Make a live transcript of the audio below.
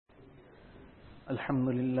الحمد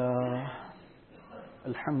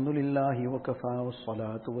لله وكفى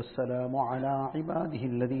والصلاة والسلام على عباده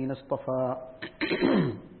الذين اصطفى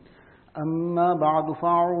أما بعد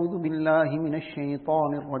فأعوذ بالله من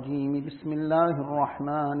الشيطان الرجيم بسم الله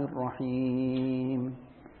الرحمن الرحيم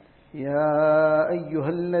يا أيها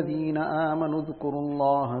الذين آمنوا اذكروا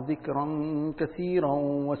الله ذكرا كثيرا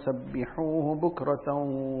وسبحوه بكرة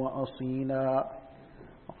وأصيلا.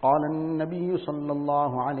 قال النبي صلى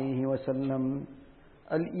الله عليه وسلم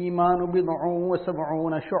الإيمان بضع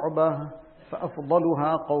وسبعون شعبة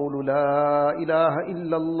فأفضلها قول لا إله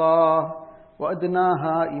إلا الله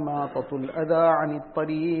وأدناها إماطة الأذى عن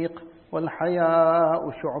الطريق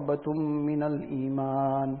والحياء شعبة من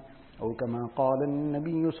الإيمان أو كما قال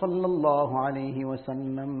النبي صلى الله عليه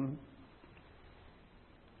وسلم.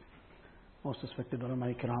 Most respected ulama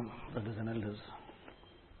ikram, brothers and elders,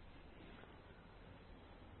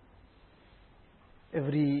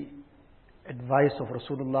 every advice of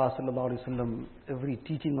Rasulullah sallallahu alaihi wasallam, every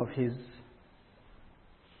teaching of his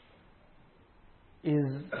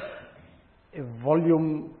is a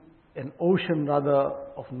volume, an ocean rather,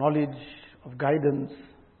 of knowledge, of guidance.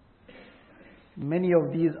 Many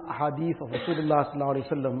of these ahadith of Rasulullah sallallahu alaihi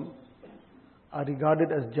wasallam are regarded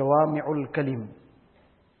as Jawami'ul Kalim.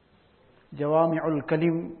 Jawami'ul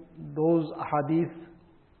Kalim, those ahadith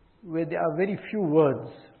where there are very few words,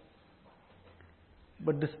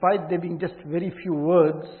 but despite there being just very few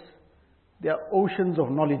words, there are oceans of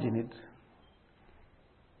knowledge in it.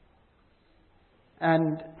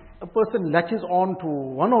 And a person latches on to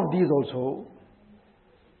one of these also,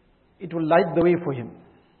 it will light the way for him.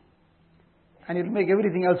 And it will make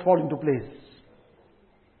everything else fall into place.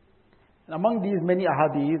 And among these many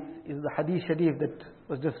ahadith is the hadith sharif that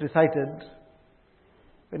was just recited,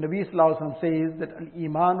 when Nabi Sallallahu Alaihi Wasallam says that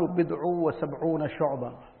al-imanu bid'u wa sab'una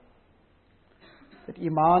shu'ba, that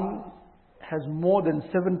Iman has more than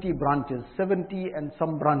 70 branches, 70 and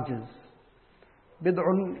some branches.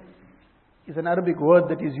 Bid'un is an Arabic word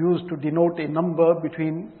that is used to denote a number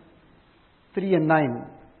between 3 and 9.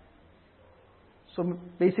 So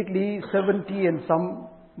basically 70 and some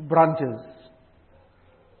branches.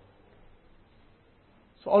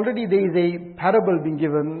 So already there is a parable being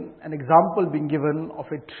given, an example being given of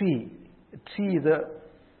a tree. A tree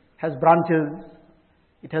has branches,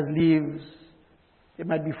 it has leaves, there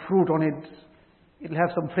might be fruit on it, it will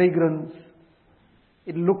have some fragrance,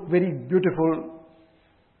 it will look very beautiful.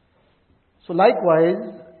 So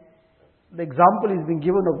likewise, the example is being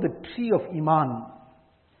given of the tree of Iman.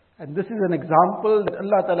 And this is an example that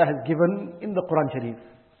Allah Ta'ala has given in the Quran Sharif.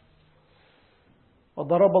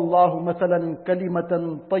 وَضَرَبَ اللَّهُ مَثَلًا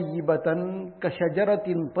كَلِمَةً طَيِّبَةً كَشَجَرَةٍ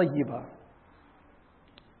طَيِّبَةٍ.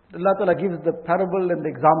 Allah Ta'ala gives the parable and the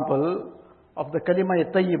example of the kalima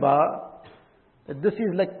tayyibah, that this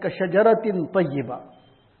is like kashajaratin tayyibah,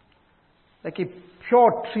 like a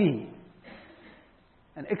pure tree,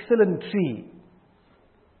 an excellent tree.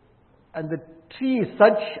 And the tree is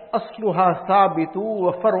such, asluha sabitu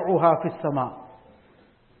wa far'uha fis sama,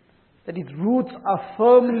 that its roots are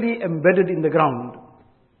firmly embedded in the ground,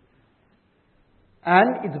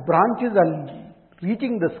 and its branches are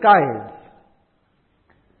reaching the skies.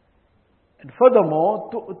 And furthermore,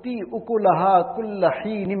 tu'ti ukulaha kulla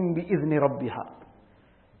heenim bi'izni rabbiha.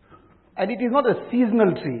 And it is not a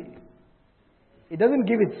seasonal tree. It doesn't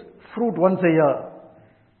give its fruit once a year.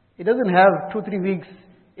 It doesn't have 2-3 weeks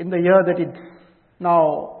in the year that it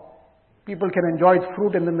now people can enjoy its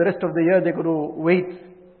fruit, and then the rest of the year they got to wait.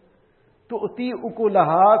 Tu'ti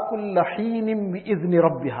ukulaha kulla heenim bi'izni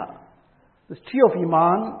rabbiha. This tree of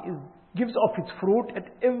Iman gives off its fruit at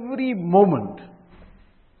every moment,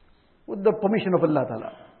 with the permission of Allah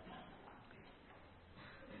Ta'ala.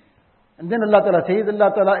 And then Allah Ta'ala says,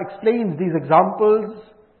 Allah Ta'ala explains these examples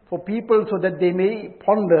for people so that they may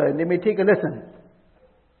ponder and they may take a lesson.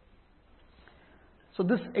 So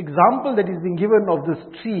this example that is being given of this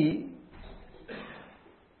tree,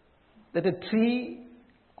 that a tree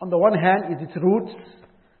on the one hand is its roots.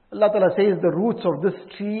 Allah Ta'ala says the roots of this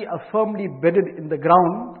tree are firmly bedded in the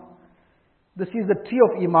ground. This is the tree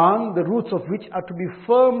of Iman, the roots of which are to be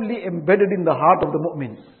firmly embedded in the heart of the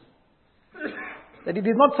mu'min. That it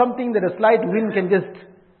is not something that a slight wind can just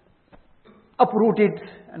uproot it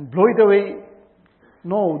and blow it away.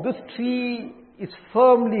 No, this tree is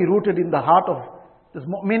firmly rooted in the heart of this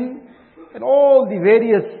mu'min, and all the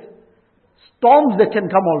various storms that can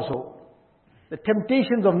come also. The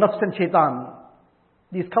temptations of nafs and shaitan,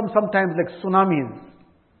 these come sometimes like tsunamis.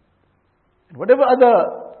 And whatever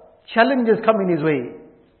other challenges come in his way,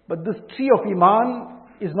 but this tree of Iman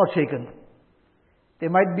is not shaken. There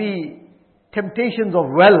might be temptations of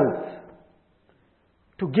wealth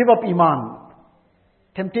to give up Iman.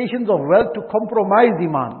 temptations of wealth to compromise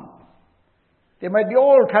Iman. There might be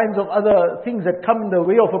all kinds of other things that come in the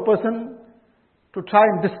way of a person to try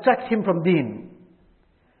and distract him from deen.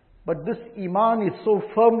 But this Iman is so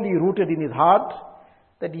firmly rooted in his heart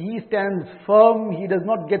that he stands firm, he does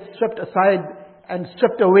not get swept aside and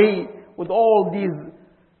swept away with all these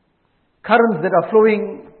currents that are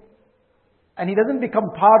flowing, and he doesn't become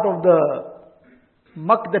part of the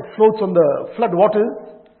muck that floats on the flood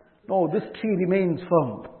waters. No, this tree remains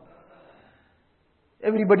firm.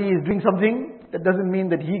 Everybody is doing something, that doesn't mean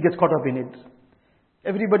that he gets caught up in it.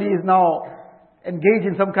 Everybody is now engaged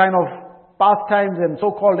in some kind of pastimes and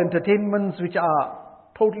so-called entertainments which are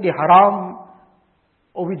totally haram,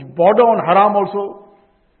 or which border on haram also.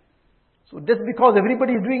 So just because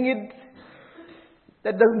everybody is doing it,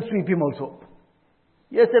 that doesn't sweep him also.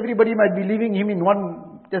 Yes, everybody might be leaving him in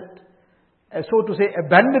one, just so to say,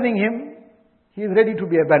 abandoning him. He is ready to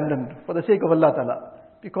be abandoned for the sake of Allah Ta'ala.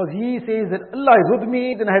 Because he says that Allah is with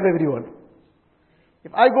me, then I have everyone.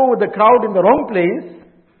 If I go with the crowd in the wrong place,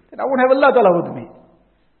 then I won't have Allah Ta'ala with me.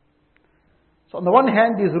 So on the one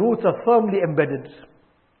hand, these roots are firmly embedded.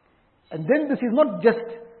 And then this is not just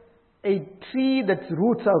a tree that's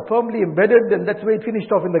roots are firmly embedded and that's where it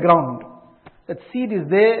finished off in the ground. That seed is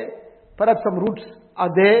there, perhaps some roots are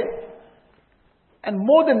there. And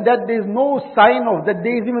more than that, there is no sign of that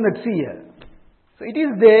there is even a tree here. So it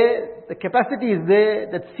is there, the capacity is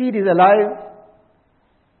there, that seed is alive,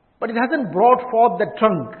 but it hasn't brought forth that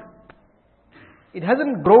trunk. It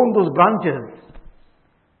hasn't grown those branches.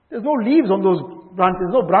 There's no leaves on those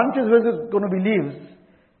branches, no branches where there's going to be leaves,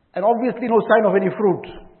 and obviously no sign of any fruit.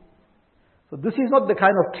 So this is not the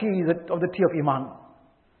kind of tree of the tree of Iman.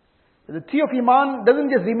 The tree of Iman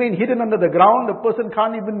doesn't just remain hidden under the ground, a person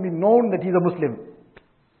can't even be known that he's a Muslim.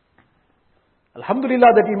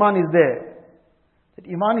 Alhamdulillah that Iman is there. That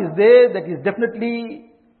Iman is there, that is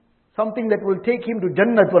definitely something that will take him to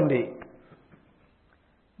Jannat one day.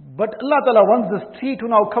 But Allah Ta'ala wants this tree to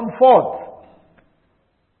now come forth.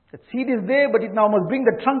 That seed is there, but it now must bring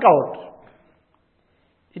the trunk out.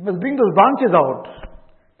 It must bring those branches out.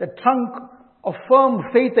 The trunk of firm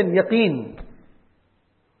faith and yaqeen.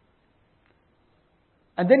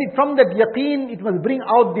 And then from that yaqeen, it must bring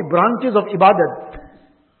out the branches of ibadat.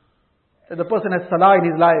 That the person has salah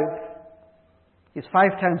in his life. His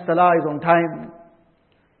 5 times salah is on time.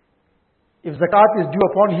 If zakat is due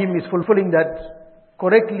upon him, he is fulfilling that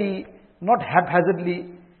correctly, not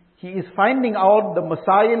haphazardly. He is finding out the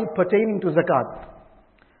masail pertaining to zakat.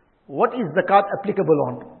 What is zakat applicable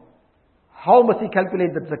on? How must he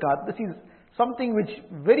calculate that zakat? This is something which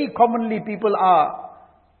very commonly people are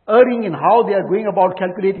erring in how they are going about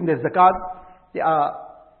calculating their zakat. They are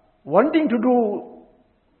wanting to do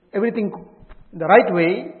everything the right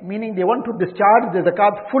way, meaning they want to discharge the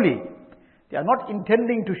zakat fully. They are not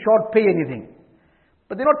intending to short pay anything.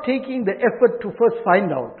 But they are not taking the effort to first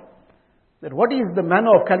find out that what is the manner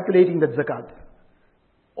of calculating that zakat.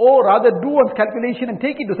 Or rather do one's calculation and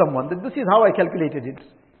take it to someone, that this is how I calculated it.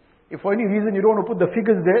 If for any reason you don't want to put the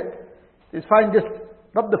figures there, it's fine, just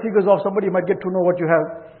rub the figures off, somebody might get to know what you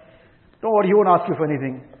have. Don't worry, he won't ask you for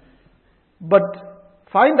anything. But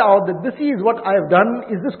find out that this is what I have done,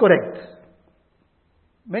 is this correct?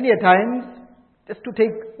 Many a times, just to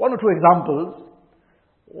take 1 or 2 examples,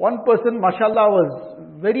 one person, mashallah, was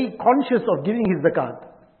very conscious of giving his zakat.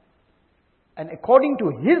 And according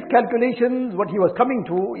to his calculations, what he was coming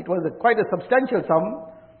to, it was quite a substantial sum,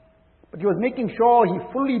 but he was making sure he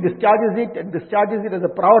fully discharges it and discharges it as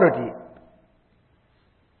a priority.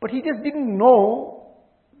 But he just didn't know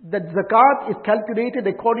that zakat is calculated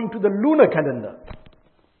according to the lunar calendar.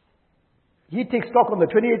 He takes stock on the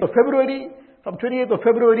 28th of February. From 28th of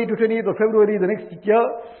February to 28th of February the next year,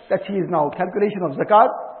 that he is now calculation of zakat.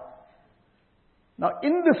 Now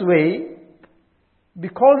in this way,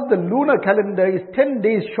 because the lunar calendar is 10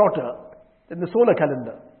 days shorter than the solar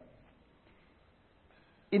calendar,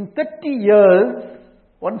 in 30 years,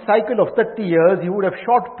 one cycle of 30 years, he would have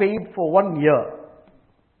short paid for 1 year.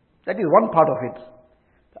 That is one part of it.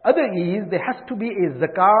 The other is, there has to be a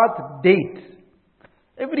zakat date.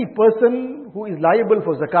 Every person who is liable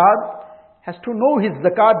for zakat has to know his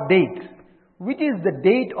zakat date. Which is the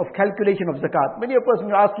date of calculation of zakat? Many a person,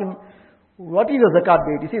 you ask him, what is your zakat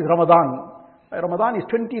date? He says Ramadan. Ramadan is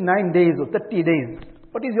 29 days or 30 days.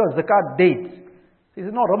 What is your zakat date? He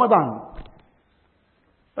says, no, Ramadan.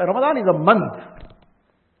 Ramadan is a month.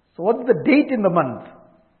 So what's the date in the month?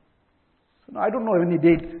 So, no, I don't know any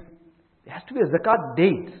date. There has to be a zakat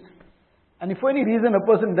date. And if for any reason a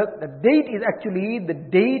person does, the date is actually the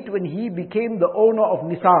date when he became the owner of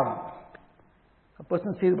Nisab. A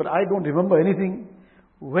person says, but I don't remember anything.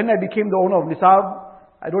 When I became the owner of Nisab,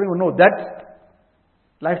 I don't even know that.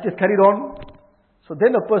 Life just carried on. So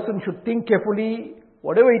then a person should think carefully,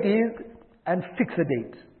 whatever it is, and fix a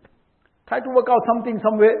date. Try to work out something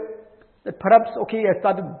somewhere that perhaps, okay, I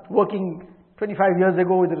started working 25 years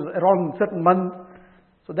ago, it was around a certain month.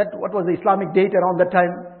 So that, what was the Islamic date around that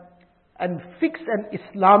time? And fix an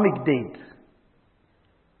Islamic date.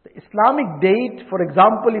 The Islamic date, for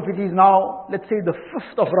example, if it is now, let's say the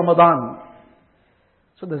 5th of Ramadan.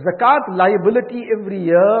 So the zakat liability every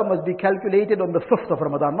year must be calculated on the 5th of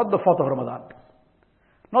Ramadan, not the 4th of Ramadan.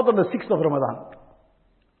 Not on the 6th of Ramadan.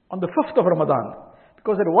 On the 5th of Ramadan.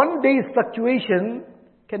 Because that one day's fluctuation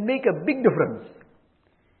can make a big difference.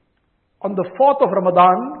 On the 4th of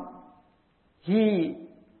Ramadan,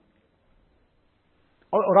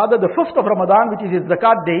 or rather the 5th of Ramadan, which is his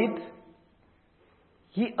zakat date,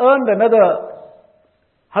 he earned another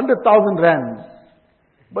 100,000 rands.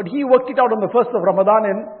 But he worked it out on the 1st of Ramadan,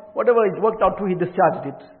 and whatever it worked out to, he discharged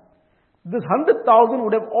it. This 100,000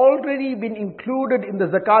 would have already been included in the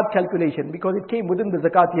zakat calculation because it came within the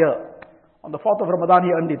zakat year. On the 4th of Ramadan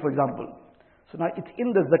he earned it, for example. So now it's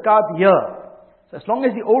in the zakat year. So as long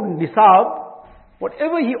as he owed nisab,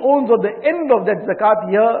 whatever he owns at the end of that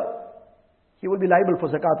zakat year, he will be liable for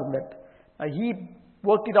zakat on that. Now he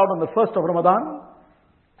worked it out on the 1st of Ramadan,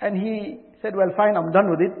 and he said, well fine, I'm done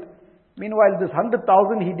with it. Meanwhile, this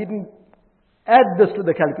 100,000, he didn't add this to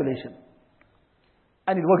the calculation.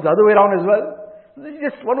 And it works the other way around as well. This is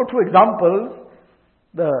just one or two examples.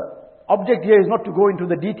 The object here is not to go into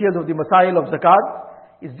the details of the masail of zakat.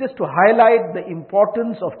 It's just to highlight the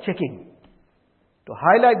importance of checking. To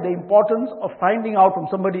highlight the importance of finding out from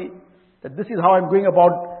somebody that this is how I'm going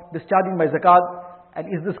about discharging my zakat, and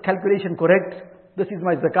is this calculation correct? This is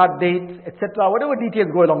my zakat date, etc. Whatever details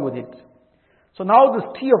go along with it. So now this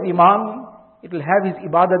tree of Iman, it will have his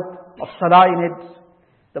ibadat of salah in it,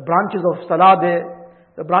 the branches of salah there,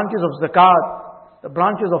 the branches of zakat, the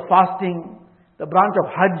branches of fasting, the branch of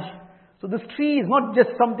hajj. So this tree is not just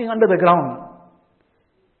something under the ground.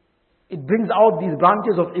 It brings out these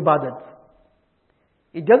branches of ibadat.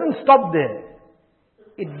 It doesn't stop there.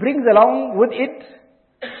 It brings along with it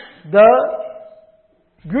the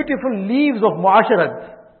beautiful leaves of mu'asharat.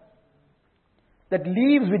 That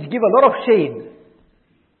leaves which give a lot of shade.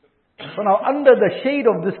 So now under the shade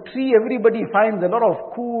of this tree, everybody finds a lot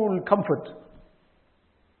of cool comfort.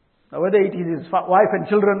 Now whether it is his wife and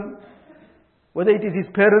children, whether it is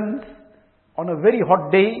his parents, on a very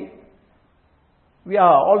hot day, we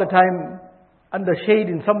are all the time under shade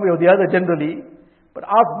in some way or the other generally. But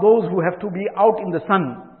ask those who have to be out in the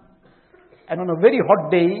sun. And on a very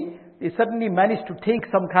hot day, they suddenly manage to take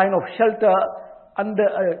some kind of shelter under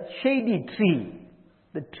a shady tree.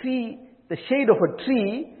 The shade of a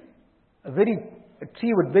tree, a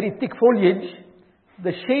tree with very thick foliage,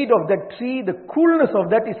 the shade of that tree, the coolness of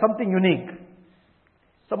that is something unique.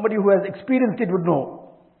 Somebody who has experienced it would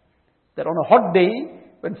know that on a hot day,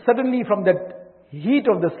 when suddenly from that heat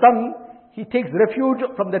of the sun, he takes refuge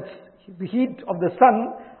from that heat of the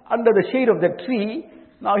sun under the shade of that tree,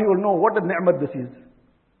 now he will know what a ni'mat this is.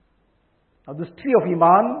 Now this tree of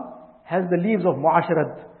Iman has the leaves of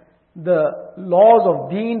mu'asharat, the laws of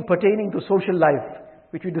deen pertaining to social life,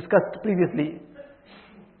 which we discussed previously.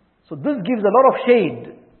 So this gives a lot of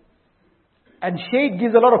shade, and shade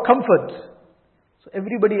gives a lot of comfort. So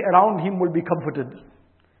everybody around him will be comforted.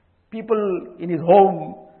 People in his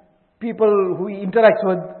home, people who he interacts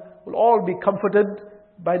with, will all be comforted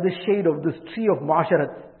by the shade of this tree of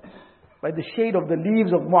mu'asharat, by the shade of the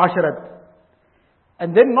leaves of mu'asharat.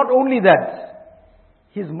 And then not only that,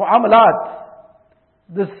 his mu'amalat,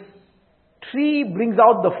 this tree brings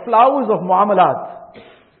out the flowers of mu'amalat.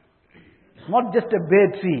 It's not just a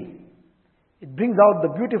bare tree. It brings out the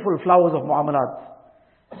beautiful flowers of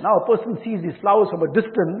mu'amalat. Now a person sees these flowers from a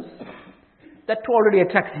distance, that too already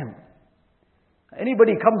attracts him.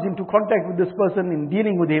 Anybody comes into contact with this person in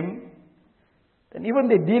dealing with him, then even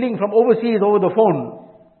they're dealing from overseas over the phone,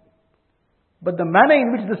 but the manner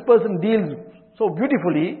in which this person deals so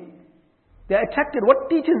beautifully, they're attracted. What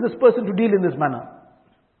teaches this person to deal in this manner?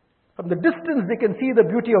 From the distance they can see the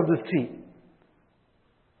beauty of this tree.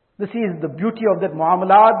 This is the beauty of that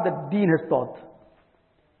mu'amalat that Deen has taught.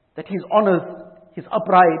 That he's honest, he's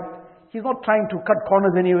upright, he's not trying to cut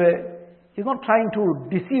corners anywhere, he's not trying to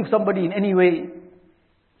deceive somebody in any way,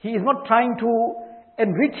 he is not trying to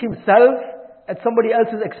enrich himself at somebody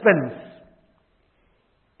else's expense.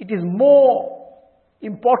 It is more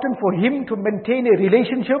important for him to maintain a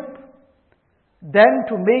relationship than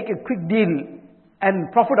to make a quick deal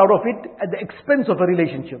and profit out of it at the expense of a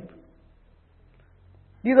relationship.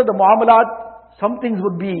 These are the mu'amalat. Some things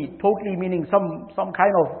would be totally meaning some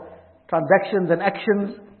kind of transactions and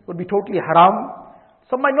actions would be totally haram.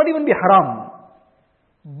 Some might not even be haram.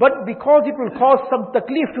 But because it will cause some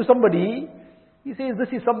taklif to somebody, he says,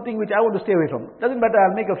 this is something which I want to stay away from. Doesn't matter,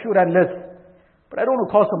 I'll make a few rand less, but I don't want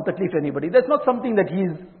to cause some taklif to anybody. That's not something that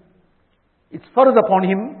it's farz upon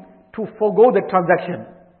him to forego that transaction.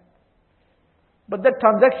 But that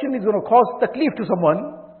transaction is going to cause taklif to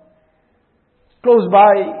someone close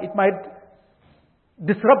by. It might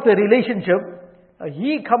disrupt a relationship.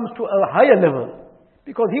 He comes to a higher level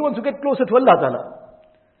because he wants to get closer to Allah Ta'ala.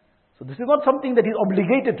 So this is not something that he's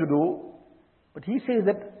obligated to do, but he says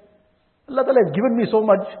that Allah Ta'ala has given me so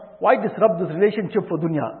much, why disrupt this relationship for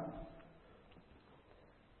dunya?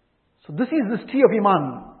 So this is this tree of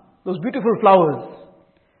Iman, those beautiful flowers.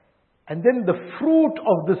 And then the fruit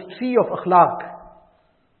of this tree of akhlaq.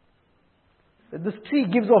 This tree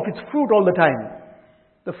gives off its fruit all the time.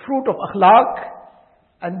 The fruit of akhlaq,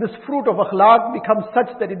 and this fruit of akhlaq becomes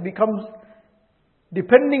such that it becomes,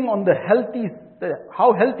 depending on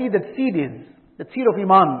how healthy that seed is, that seed of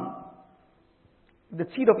Iman. The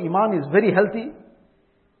seed of Iman is very healthy,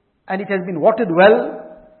 and it has been watered well.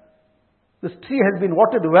 This tree has been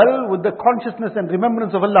watered well with the consciousness and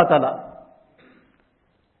remembrance of Allah Ta'ala.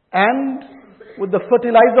 And with the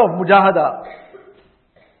fertilizer of mujahada.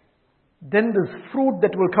 Then this fruit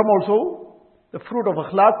that will come also, the fruit of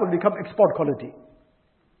akhlaq, will become export quality.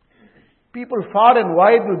 People far and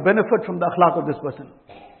wide will benefit from the akhlaq of this person,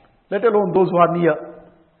 let alone those who are near.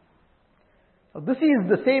 Now, this is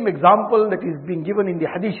the same example that is being given in the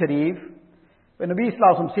Hadith Sharif, when Nabi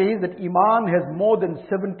Sallallahu Alaihi Wasallam says that Iman has more than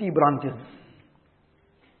 70 branches.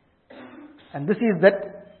 And this is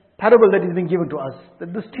that parable that is being given to us,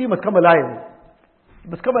 that this tree must come alive. It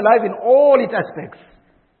must come alive in all its aspects.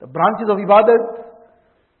 The branches of ibadat,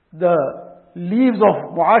 the leaves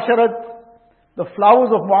of muasharat, the flowers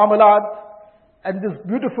of muamalat, and this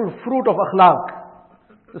beautiful fruit of akhlaq,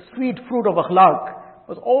 the sweet fruit of akhlaq,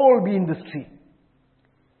 must all be in this tree.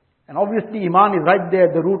 And obviously Iman is right there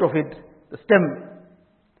at the root of it, the stem.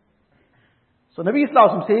 So Nabi Sallallahu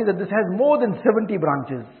Alaihi Wasallam says that this has more than 70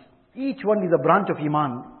 branches. Each one is a branch of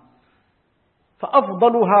Iman.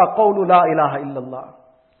 فَأَفْضَلُهَا قَوْلُ لَا إِلَهَ إِلَّا اللَّهِ.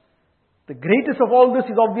 The greatest of all this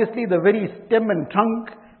is obviously the very stem and trunk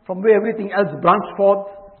from where everything else branched forth.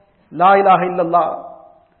 La ilaha illallah.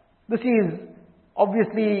 This is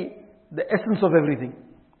obviously the essence of everything.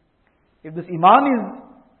 If this Iman is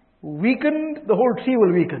weakened, the whole tree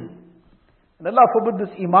will weaken. And Allah forbid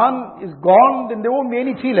this Iman is gone, then there won't be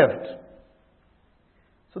any tree left.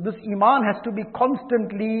 So this Iman has to be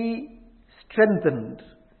constantly strengthened,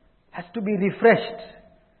 has to be refreshed.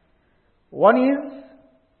 One is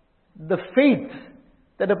the faith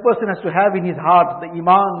that a person has to have in his heart, the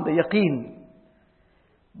Iman, the Yaqeen.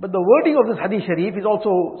 But the wording of this Hadith Sharif is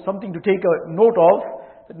also something to take a note of.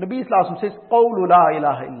 That Nabi Sallallahu Alaihi Wasallam says, قَوْلُ لَا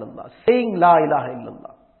إِلَهَ إِلَّا اللَّهِ, saying La ilaha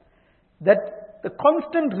illallah. That the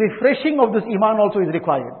constant refreshing of this Iman also is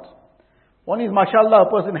required. One is, mashallah, a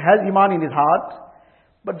person has Iman in his heart,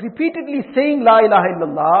 but repeatedly saying La ilaha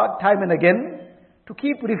illallah time and again to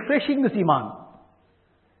keep refreshing this Iman.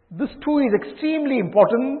 This too is extremely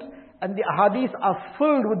important, and the ahadith are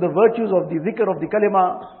filled with the virtues of the zikr of the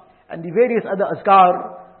kalima and the various other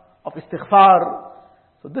azkar of istighfar.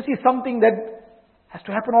 So this is something that has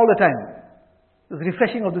to happen all the time, this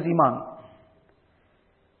refreshing of this Iman.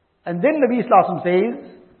 And then Nabi Sallallahu Alaihi Wasallam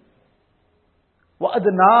says,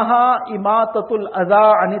 وَأَدْنَاهَا إِمَاتَةُ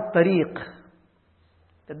الْأَذَىٰ عَنِ الطَّرِيقِ,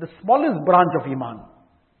 that the smallest branch of Iman.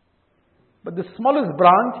 But the smallest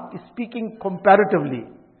branch is speaking comparatively.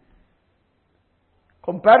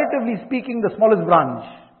 Comparatively speaking, the smallest branch.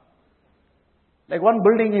 Like one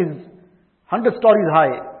building is 100 stories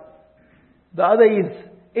high, the other is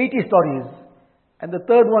 80 stories, and the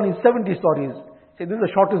third one is 70 stories. Say, this is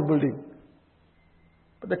the shortest building.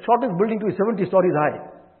 But the shortest building too is 70 stories high.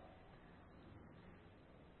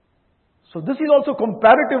 So this is also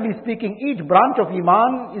comparatively speaking, each branch of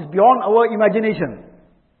Iman is beyond our imagination.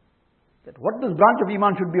 That what this branch of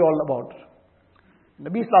Iman should be all about.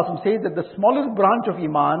 Nabi Sallallahu Alaihi Wasallam says that the smallest branch of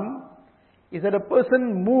Iman is that a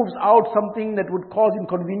person moves out something that would cause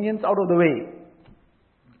inconvenience out of the way.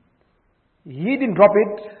 He didn't drop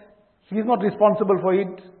it. He is not responsible for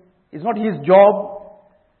it. It's not his job.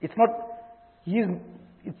 It's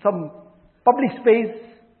some public space.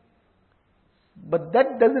 But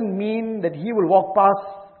that doesn't mean that he will walk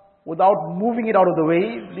past without moving it out of the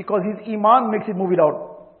way, because his Iman makes it move it out.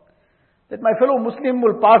 That my fellow Muslim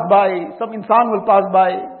will pass by, some insan will pass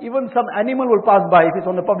by, even some animal will pass by if it's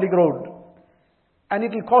on the public road. And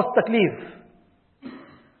it will cause taklif.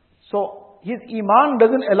 So his Iman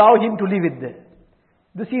doesn't allow him to leave it there.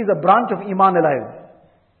 This is a branch of Iman alive.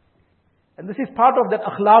 And this is part of that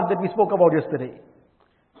akhlaq that we spoke about yesterday.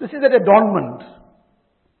 This is that adornment.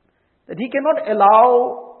 That he cannot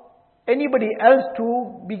allow anybody else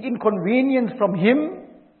to be inconvenienced from him,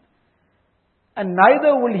 and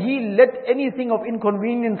neither will he let anything of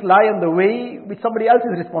inconvenience lie on the way which somebody else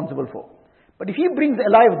is responsible for. But if he brings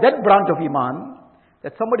alive that branch of Iman,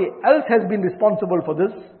 that somebody else has been responsible for this,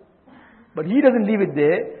 but he doesn't leave it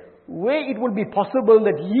there, where it will be possible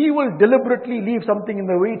that he will deliberately leave something in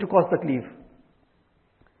the way to cause taklif.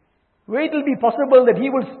 Where it will be possible that he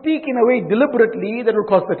will speak in a way deliberately that will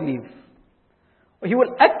cause taklif. Or he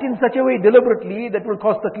will act in such a way deliberately that will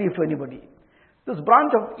cause taklif to anybody. This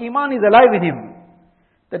branch of Iman is alive in him,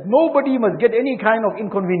 that nobody must get any kind of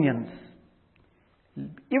inconvenience,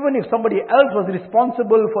 even if somebody else was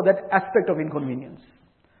responsible for that aspect of inconvenience.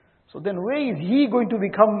 So then where is he going to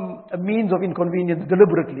become a means of inconvenience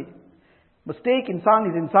deliberately? Mistake, insan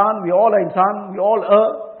is insan, we all are insan, we all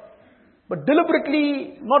err. But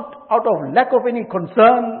deliberately, not out of lack of any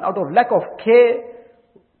concern, out of lack of care,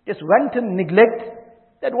 just wanton neglect,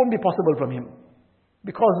 that won't be possible from him.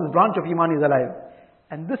 Because this branch of Iman is alive.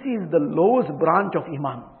 And this is the lowest branch of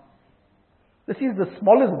Iman. This is the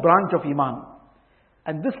smallest branch of Iman.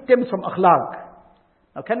 And this stems from akhlaq.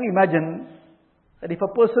 Now can we imagine that if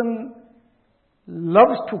a person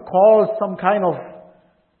loves to cause some kind of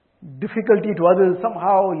difficulty to others,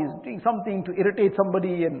 somehow he's doing something to irritate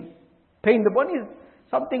somebody and pain the body,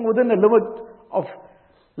 something within the limit of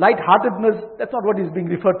light-heartedness, that's not what is being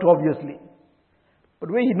referred to obviously.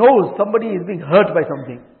 But where he knows somebody is being hurt by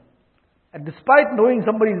something, and despite knowing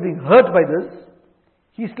somebody is being hurt by this,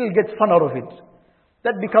 he still gets fun out of it.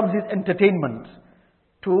 That becomes his entertainment.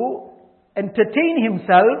 To entertain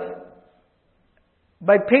himself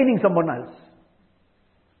by paining someone else.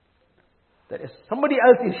 That if somebody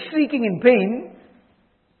else is shrieking in pain,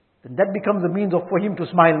 then that becomes a means for him to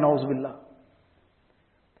smile, na'uzubillah.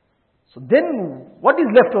 So then, what is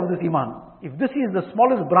left of this Iman? If this is the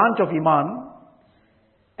smallest branch of Iman,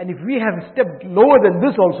 and if we have stepped lower than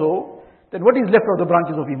this also, then what is left of the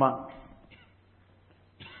branches of Iman?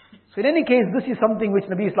 So in any case, this is something which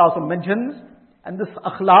Nabi Sallallahu Alaihi Wasallam mentions, and this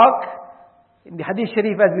akhlaq, in the Hadith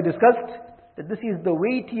Sharif as we discussed, that this is the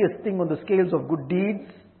weightiest thing on the scales of good deeds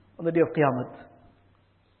on the day of Qiyamah.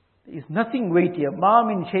 There is nothing weightier. Ma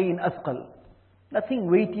min shay'in asqal. Nothing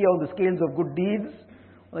weightier on the scales of good deeds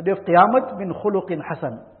on the day of Qiyamah min khuluqin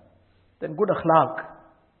hasan. Then good akhlaq.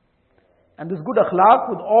 And this good akhlaq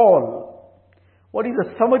with all. What is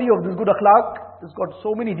the summary of this good akhlaq? It's got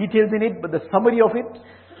so many details in it, but the summary of it,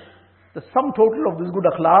 the sum total of this good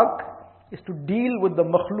akhlaq is to deal with the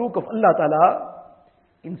makhluk of Allah Ta'ala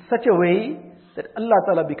in such a way that Allah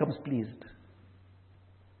Ta'ala becomes pleased.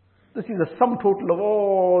 This is the sum total of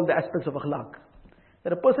all the aspects of akhlaq.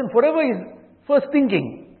 That a person forever is first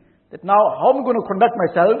thinking that now how am I going to conduct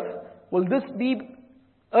myself? Will this be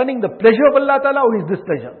earning the pleasure of Allah Ta'ala or His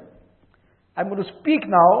displeasure? I'm going to speak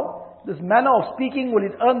now, this manner of speaking, will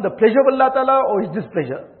it earn the pleasure of Allah Ta'ala or His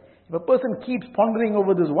displeasure? If a person keeps pondering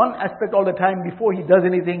over this one aspect all the time before he does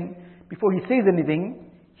anything, before he says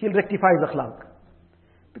anything, he'll rectify his akhlaq.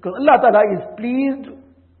 Because Allah Ta'ala is pleased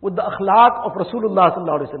with the akhlaq of Rasulullah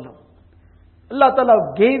Sallallahu Alaihi Wasallam. Allah Ta'ala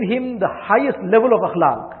gave him the highest level of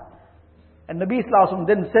akhlaq. And Nabi Sallallahu Alaihi Wasallam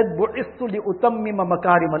then said, بُعِثُّ لِأُتَمِّمَ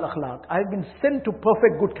مَكَارِمَ الْأَخْلَاقِ I have been sent to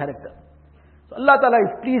perfect good character. So Allah Ta'ala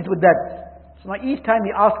is pleased with that. So now each time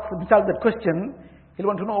he asks himself that question, he'll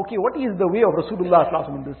want to know, okay, what is the way of Rasulullah Sallallahu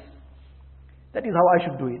Alaihi Wasallam in this? That is how I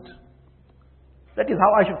should do it. That is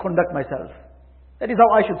how I should conduct myself. That is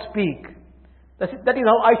how I should speak. That is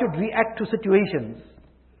how I should react to situations.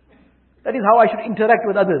 That is how I should interact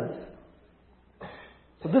with others.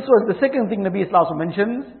 So this was the second thing Nabi Sallallahu Alaihi Wasallam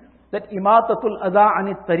mentions, that imatatul adha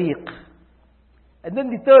anit tariq. And then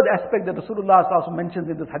the third aspect that Rasulullah Sallallahu Alaihi Wasallam mentions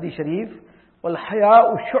in this hadith sharif, wal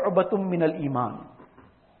haya'u shu'batun min al iman.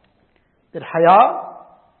 That haya,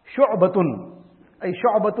 shu'batun, ay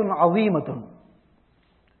shu'batun azimatun.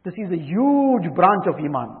 This is a huge branch of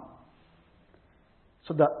Iman.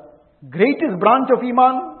 So the greatest branch of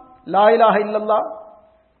Iman, La ilaha illallah.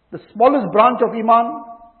 The smallest branch of Iman,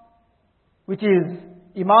 which is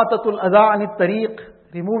imatatul adha anit tariq,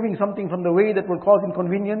 removing something from the way that will cause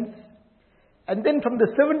inconvenience. And then from the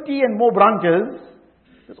 70 and more branches,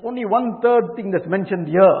 there's only one third thing that's mentioned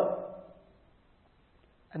here.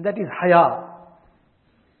 And that is haya.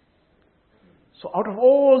 So out of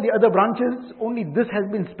all the other branches, only this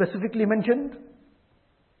has been specifically mentioned.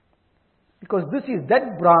 Because this is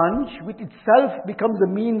that branch which itself becomes the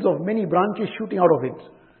means of many branches shooting out of it.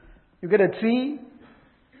 You get a tree,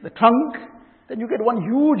 the trunk, then you get one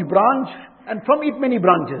huge branch, and from it many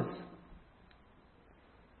branches.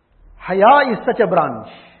 Haya is such a branch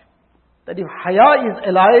that if Haya is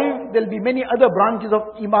alive, there will be many other branches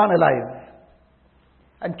of Iman alive.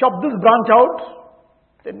 And chop this branch out,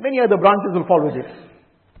 then many other branches will follow it.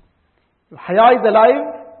 If Haya is alive,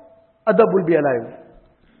 Adab will be alive.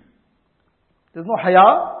 There's no Haya,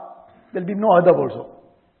 there'll be no Adab also.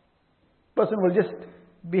 Person will just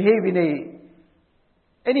behave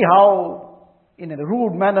anyhow, in a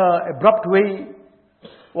rude manner, abrupt way.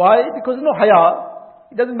 Why? Because there's no Haya.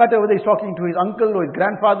 It doesn't matter whether he's talking to his uncle or his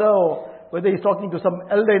grandfather, or whether he's talking to some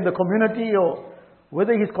elder in the community, or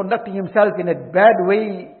whether he's conducting himself in a bad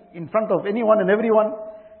way in front of anyone and everyone.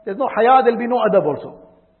 There's no Haya, there'll be no Adab also.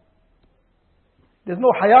 There's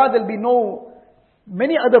no Haya, there'll be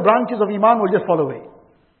many other branches of Iman will just fall away.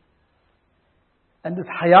 And this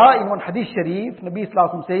Haya, in one Hadith Sharif, Nabi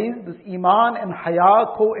Sallallahu Alaihi Wasallam says, this Iman and Haya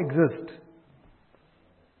coexist.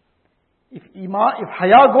 If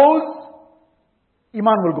Haya goes,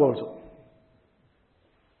 Iman will go also.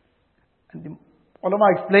 And the ulama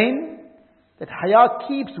explain that Haya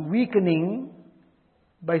keeps weakening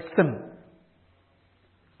by sin.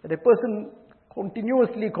 That a person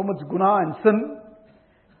continuously commits guna and sin.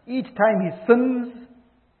 Each time he sins,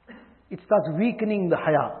 it starts weakening the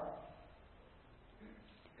Haya.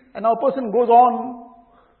 And now a person goes on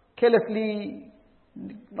carelessly,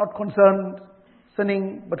 not concerned,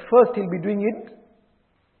 sinning, but first he'll be doing it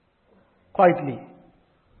quietly.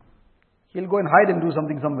 He'll go and hide and do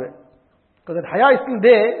something somewhere. Because that Haya is still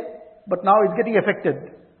there, but now it's getting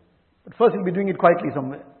affected. But first he'll be doing it quietly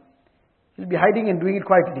somewhere. He'll be hiding and doing it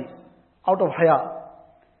quietly, out of Haya.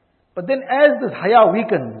 But then as this Haya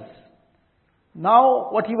weakens, now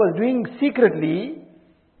what he was doing secretly,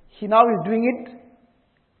 he now is doing it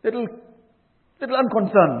little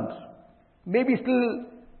unconcerned. Maybe still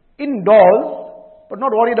indoors, but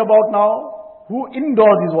not worried about now who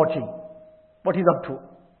indoors is watching, what he's up to.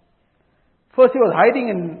 First he was hiding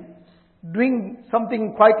and doing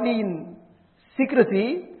something quietly in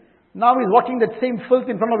secrecy. Now he's watching that same filth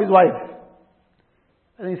in front of his wife.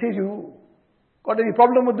 And he says, you got any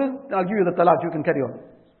problem with this? Then I'll give you the talaq, you can carry on.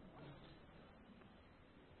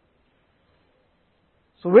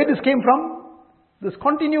 So where this came from? This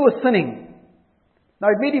continuous sinning. Now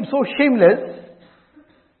it made him so shameless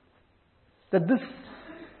that this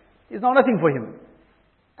is now nothing for him.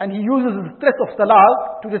 And he uses the stress of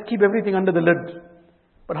talaq to just keep everything under the lid.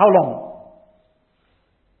 But how long?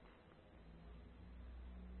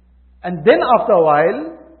 And then after a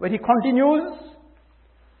while, when he continues,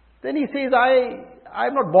 then he says,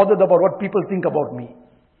 I'm not bothered about what people think about me.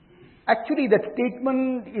 Actually, that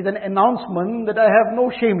statement is an announcement that I have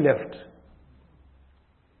no shame left.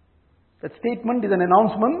 That statement is an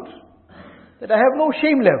announcement that I have no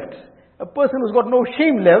shame left. A person who's got no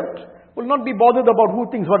shame left will not be bothered about who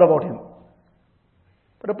thinks what about him.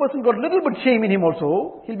 But a person got a little bit shame in him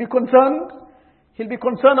also, he'll be concerned. He'll be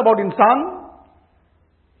concerned about insan.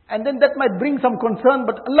 And then that might bring some concern,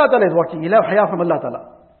 but Allah Ta'ala is watching. He'll have Haya from Allah Ta'ala.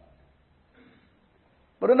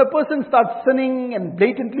 But when a person starts sinning and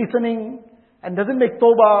blatantly sinning and doesn't make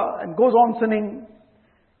tawbah and goes on sinning,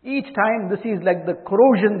 each time this is like the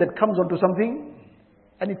corrosion that comes onto something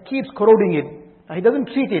and it keeps corroding it. Now he doesn't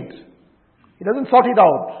treat it. He doesn't sort it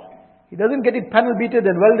out. He doesn't get it panel beated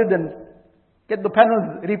and welded and get the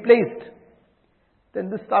panels replaced. Then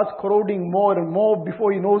this starts corroding more and more.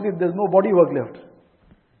 Before he knows it, there's no bodywork left.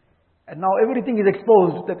 And now everything is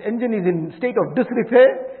exposed. That engine is in state of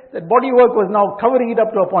disrepair. That bodywork was now covering it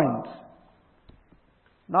up to a point.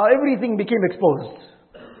 Now everything became exposed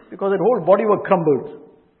because that whole bodywork crumbled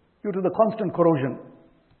due to the constant corrosion.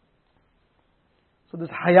 So this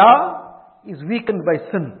Haya is weakened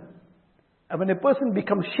by sin. And when a person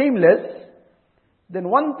becomes shameless, then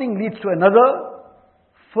one thing leads to another.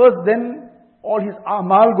 First then, all his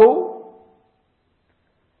a'mal go.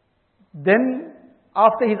 Then,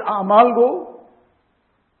 after his a'mal go,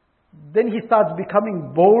 then he starts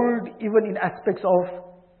becoming bold even in aspects of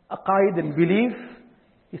aqaid and belief.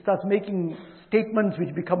 He starts making statements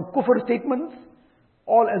which become kufr statements,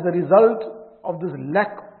 all as a result of this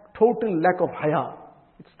total lack of haya.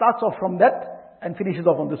 It starts off from that and finishes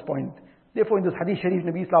off on this point. Therefore in this hadith sharif,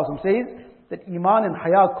 Nabi Sallallahu Alaihi Wasallam says that iman and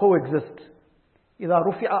haya coexist. إِذَا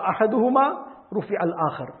رُفِعَ أَحَدُهُمَا رُفِعَ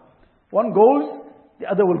الْآخَرُ. One goes, the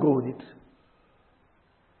other will go with it.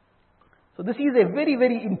 So this is a very,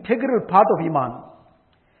 very integral part of iman.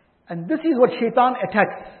 And this is what shaitan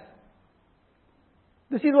attacks.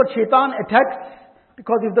 This is what shaitan attacks,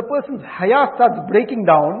 because if the person's haya starts breaking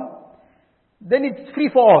down, then it's free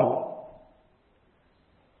for all.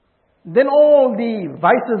 Then all the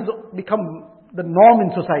vices become the norm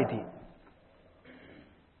in society.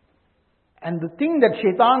 And the thing that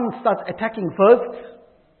shaitan starts attacking first,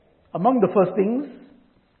 among the first things,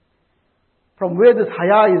 from where this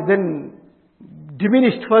haya is then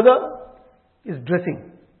diminished further, is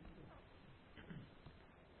dressing.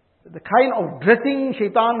 The kind of dressing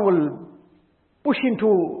shaitan will push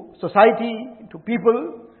into society, into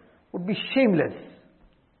people, would be shameless.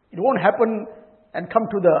 It won't happen and come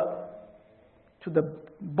to the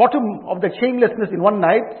bottom of the shamelessness in one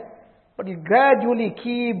night, but it gradually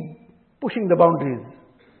keep pushing the boundaries.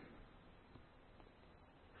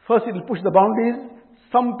 First it will push the boundaries.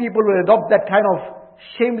 Some people will adopt that kind of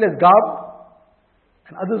shameless garb,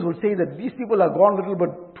 and others will say that these people have gone a little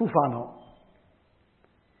bit too far now.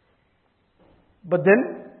 But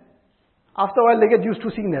then, after a while they get used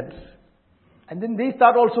to seeing that. And then they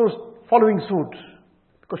start also following suit.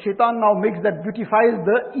 Because shaitan now makes that, beautifies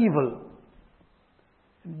the evil.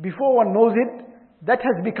 Before one knows it, that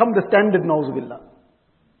has become the standard, na'uzubillah.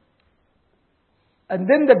 And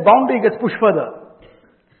then that boundary gets pushed further.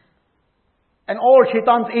 And all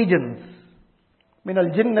shaitan's agents, min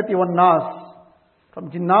al-jinnati wan-nas, from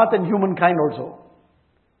jinnat and humankind also,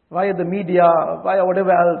 via the media, via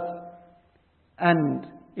whatever else. And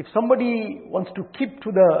if somebody wants to keep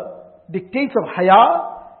to the dictates of haya,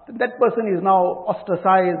 then that person is now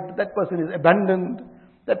ostracized, that person is abandoned,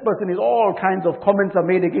 that person is, all kinds of comments are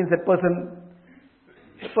made against that person.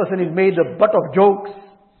 That person is made the butt of jokes.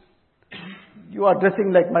 You are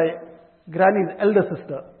dressing like my granny's elder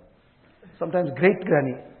sister, sometimes great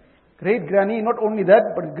granny. Great granny, not only that,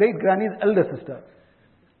 but great granny's elder sister.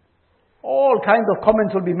 All kinds of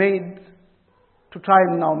comments will be made to try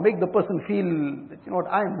and now make the person feel that, you know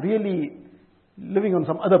what, I am really living on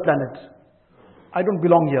some other planet. I don't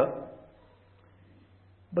belong here.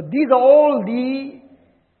 But these are all the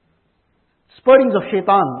spurrings of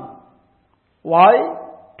shaitan. Why?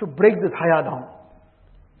 To break this haya down.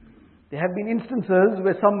 There have been instances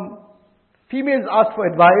where some females asked for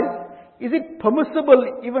advice. Is it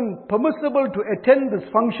permissible, even permissible, to attend this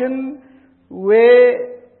function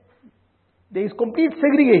where there is complete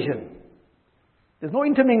segregation? There's no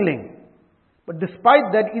intermingling. But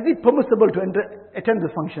despite that, is it permissible to attend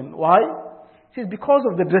this function? Why? It says because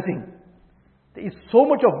of the dressing. There is so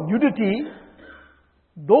much of nudity,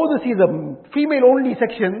 though this is a female-only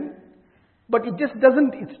section, but it just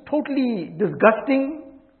doesn't, it's totally disgusting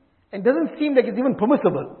and doesn't seem like it's even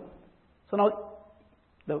permissible. So now,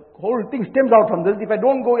 the whole thing stems out from this. If I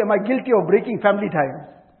don't go, am I guilty of breaking family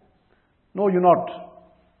ties? No, you're not.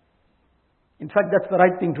 In fact, that's the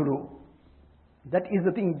right thing to do. That is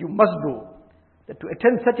the thing you must do. That to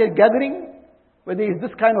attend such a gathering, where there is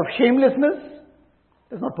this kind of shamelessness,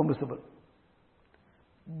 is not permissible.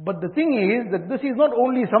 But the thing is that this is not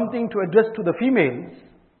only something to address to the females,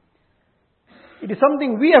 it is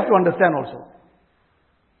something we have to understand also.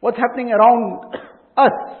 What's happening around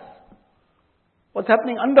us? What's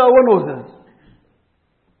happening under our noses?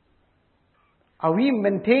 Are we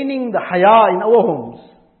maintaining the haya in our homes,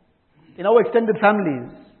 in our extended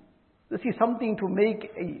families? This is something to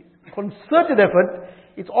make a concerted effort.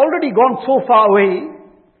 It's already gone so far away.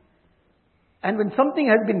 And when something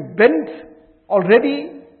has been bent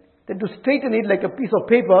already, then to straighten it like a piece of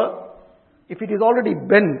paper, if it is already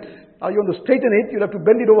bent, now you want to straighten it, you'll have to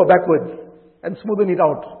bend it over backwards and smoothen it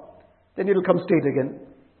out. Then it will come straight again.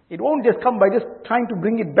 It won't just come by just trying to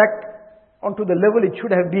bring it back onto the level it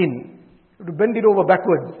should have been. You have to bend it over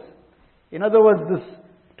backwards. In other words,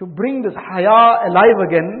 to bring this haya alive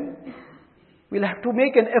again, we'll have to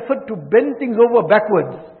make an effort to bend things over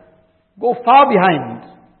backwards, go far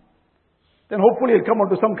behind. Then hopefully it'll come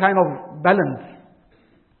onto some kind of balance.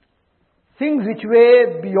 Things which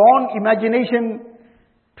were beyond imagination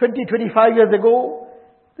 20, 25 years ago,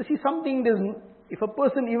 this is something, if a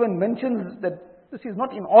person even mentions that this is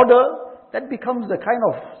not in order, that becomes the kind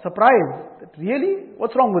of surprise. That really,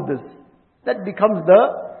 what's wrong with this? That becomes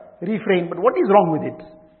the refrain. But what is wrong with it?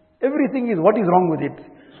 Everything is what is wrong with it.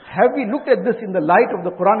 Have we looked at this in the light of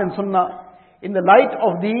the Quran and Sunnah, in the light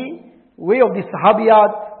of the way of the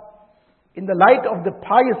Sahabiyat, in the light of the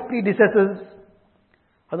pious predecessors?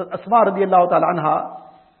 Hazrat Asma radiallahu ta'ala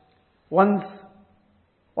anha, once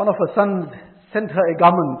one of her sons sent her a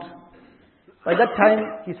garment. By that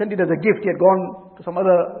time, he sent it as a gift. He had gone to some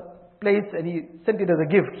other place and he sent it as a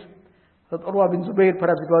gift. Hazrat Urwa bin Zubayr,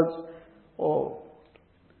 perhaps it was, or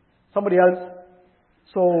somebody else.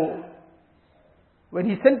 So, when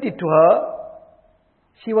he sent it to her,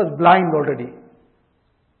 she was blind already.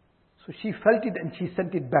 So she felt it and she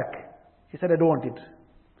sent it back. She said, I don't want it.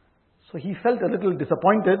 So he felt a little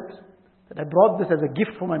disappointed that I brought this as a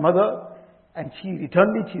gift for my mother and she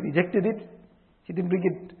returned it, she rejected it, she didn't bring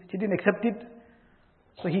it, she didn't accept it.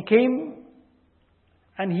 So he came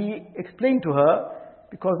And he explained to her,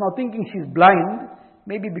 because now thinking she's blind,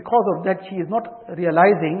 maybe because of that she is not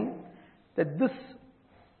realizing that this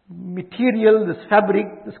material, this fabric,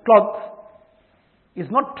 this cloth is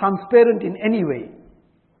not transparent in any way.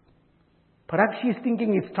 Perhaps she's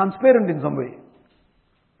thinking it's transparent in some way.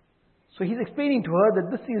 So he's explaining to her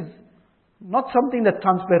that this is not something that's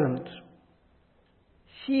transparent.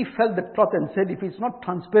 She felt the cloth and said, if it's not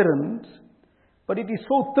transparent, but it is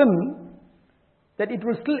so thin that it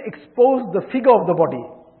will still expose the figure of the body,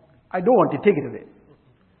 I don't want to take it away.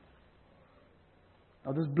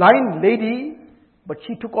 Now this blind lady, but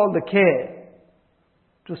she took all the care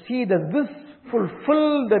to see that this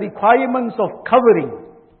fulfilled the requirements of covering.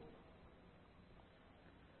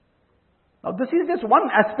 Now this is just one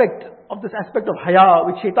aspect of this aspect of haya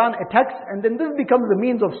which shaitan attacks, and then this becomes the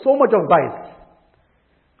means of so much of vice.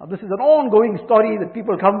 Now this is an ongoing story that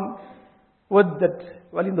people come with, that,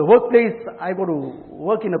 well, in the workplace, I go to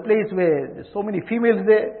work in a place where there's so many females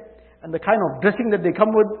there, and the kind of dressing that they come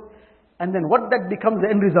with, and then what that becomes the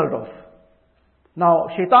end result of. Now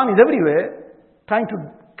shaitan is everywhere trying to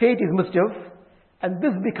create his mischief, and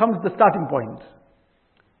this becomes the starting point.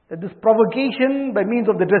 That this provocation by means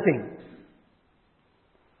of the dressing.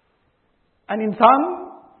 And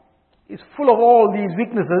insan is full of all these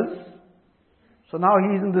weaknesses. So now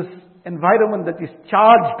he is in this environment that is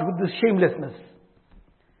charged with this shamelessness.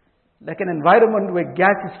 Like an environment where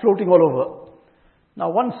gas is floating all over.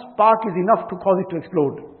 Now one spark is enough to cause it to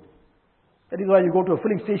explode. That is why you go to a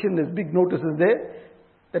filling station, there's big notices there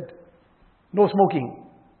that no smoking.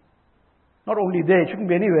 Not only there, it shouldn't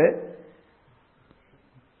be anywhere.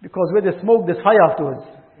 Because where there's smoke, there's fire afterwards.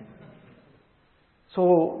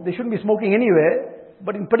 So they shouldn't be smoking anywhere.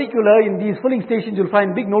 But in particular, in these filling stations, you'll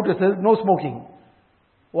find big notices, no smoking.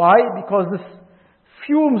 Why? Because this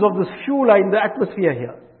fumes of this fuel are in the atmosphere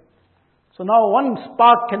here. So now one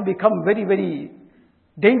spark can become very, very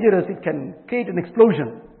dangerous. It can create an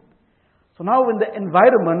explosion. So now when the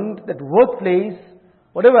environment, that workplace,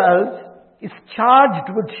 whatever else, is charged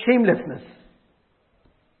with shamelessness.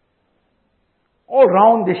 All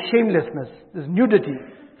round there's shamelessness, there's nudity.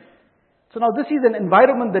 So now this is an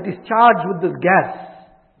environment that is charged with this gas,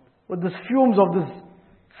 with these fumes of this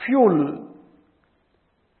fuel.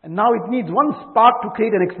 And now it needs one spark to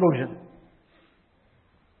create an explosion.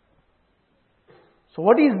 So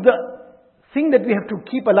what is the thing that we have to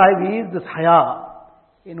keep alive is this haya.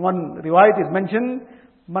 In one riwayat is mentioned,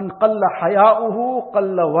 Man qalla haya'uhu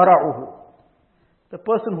qalla wara'uhu. The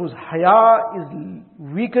person whose haya is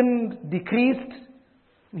weakened, decreased,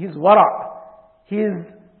 his wara', his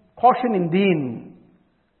caution in deen,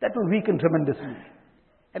 that will weaken tremendously.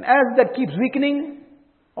 And as that keeps weakening,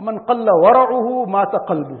 وَمَنْ قَلَّ وَرَعُهُ مَاتَ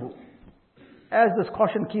قَلْبُهُ. As this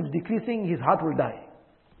caution keeps decreasing, his heart will die.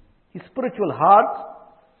 His spiritual heart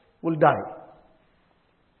will die.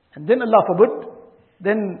 And then Allah forbid,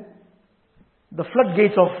 then the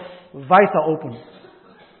floodgates of vice are opened.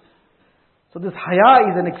 So this haya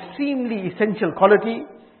is an extremely essential quality.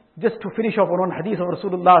 Just to finish off on one hadith of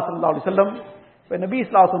Rasulullah sallallahu alaihi wasallam, when Nabi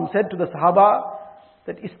sallallahu alaihi wasallam said to the Sahaba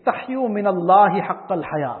that istahyu min Allahi haqqal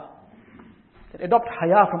haya, that adopt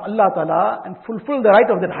haya from Allah Ta'ala and fulfill the right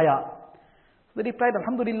of that haya. So they replied,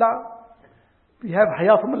 Alhamdulillah, we have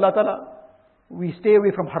haya from Allah Ta'ala. We stay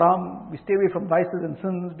away from haram, we stay away from vices and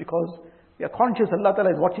sins because we are conscious Allah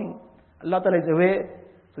Ta'ala is watching, Allah Ta'ala is aware.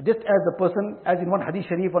 So just as the person, as in one hadith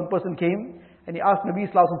sharif, one person came and he asked Nabi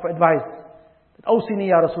sallallahu alaihi wasallam for advice. Awsini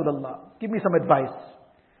ya Rasulullah, give me some advice.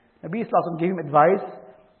 Nabi sallallahu alaihi wasallam gave him advice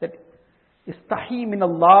that istahi min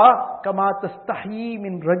Allah kama tastahi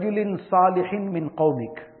min rajulin salihin min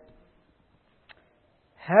qawmik.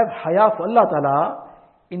 Have haya for Allah Ta'ala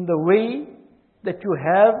in the way that you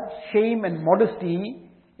have shame and modesty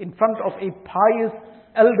in front of a pious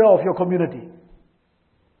elder of your community.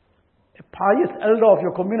 A pious elder of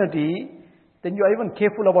your community, then you are even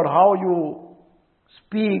careful about how you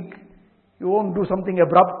speak. You won't do something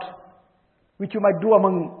abrupt, which you might do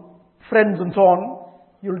among friends and so on.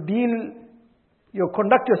 You'll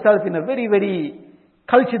conduct yourself in a very, very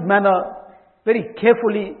cultured manner, very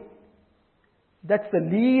carefully. That's the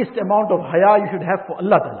least amount of haya you should have for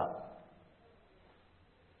Allah Ta'ala.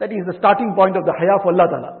 That is the starting point of the haya for Allah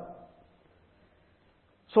Ta'ala.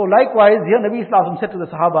 So likewise, here Nabi Sallallahu Alaihi Wasallam said to the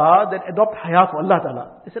Sahaba that adopt haya for Allah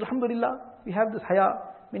Ta'ala. They said, Alhamdulillah, we have this haya,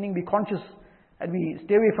 meaning be conscious and we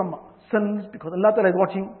stay away from sins because Allah Ta'ala is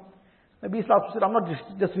watching. Nabi Sallallahu Alaihi Wasallam said, I'm not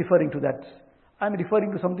just referring to that. I'm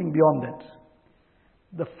referring to something beyond that.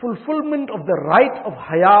 The fulfillment of the right of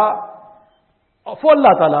haya for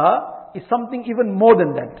Allah Ta'ala is something even more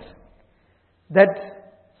than that. That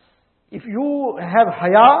if you have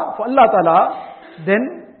haya for Allah Ta'ala,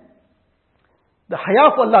 then the haya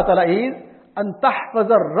of Allah Ta'ala is أَن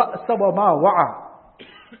تَحْفَظَ الرَّأْسَ وَمَا وَعَى,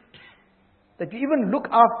 that you even look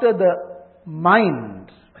after the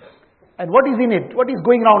mind and what is in it, what is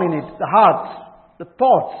going on in it, the heart, the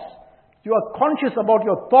thoughts. You are conscious about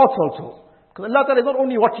your thoughts also. Because Allah Ta'ala is not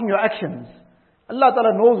only watching your actions, Allah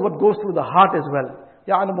Ta'ala knows what goes through the heart as well.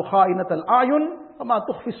 يَعْلَمُ خَائِنَةَ الْأَعْيُنِ وَمَا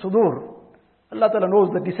تُخْفِي الصُّدُورِ. Allah Ta'ala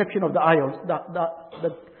knows the deception of the eye,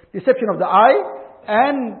 the deception of the eye,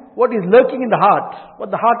 and what is lurking in the heart,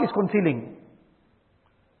 what the heart is concealing.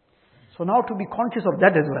 So now to be conscious of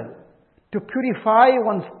that as well. To purify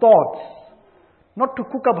one's thoughts. Not to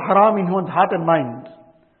cook up haram in one's heart and mind.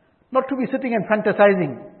 Not to be sitting and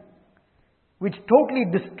fantasizing, which totally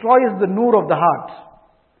destroys the nur of the heart.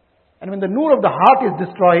 And when the nur of the heart is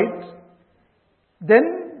destroyed,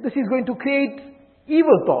 then this is going to create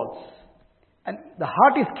evil thoughts. And the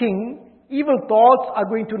heart is king, evil thoughts are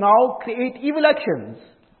going to now create evil actions.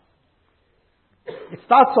 It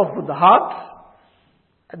starts off with the heart,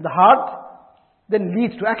 and the heart then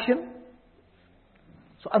leads to action.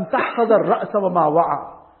 So, أَن تَحْفَظَ الرَّأْسَ وَمَا وَعَى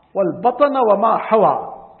وَالْبَطَنَ وَمَا حَوَى.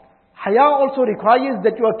 Haya also requires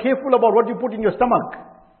that you are careful about what you put in your stomach.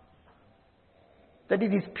 That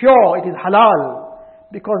it is pure, it is halal.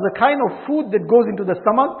 Because the kind of food that goes into the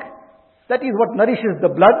stomach, that is what nourishes the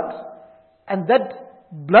blood. And that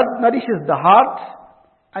blood nourishes the heart.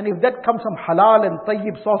 And if that comes from halal and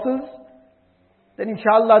tayyib sources, then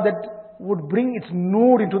inshallah that would bring its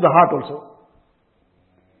nur into the heart also.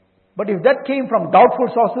 But if that came from doubtful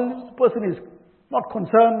sources, the person is not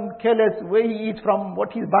concerned, careless, where he eats from,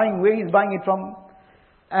 what he's buying, where he's buying it from,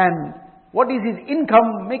 and what is his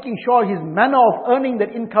income, making sure his manner of earning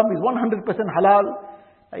that income is 100% halal.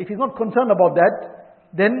 If he's not concerned about that,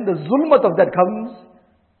 then the zulmat of that comes,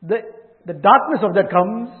 the darkness of that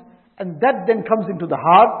comes, and that then comes into the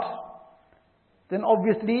heart. Then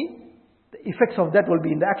obviously, the effects of that will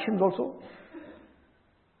be in the actions also.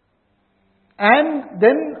 And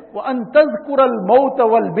then, وَأَن تَذْكُرَ الْمَوْتَ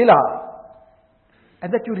وَالْبِلَى,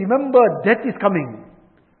 and that you remember death is coming.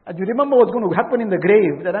 And you remember what's going to happen in the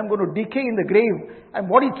grave, that I'm going to decay in the grave. I'm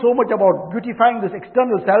worried so much about beautifying this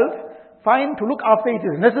external self. Fine, to look after it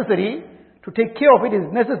is necessary, to take care of it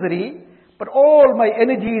is necessary, but all my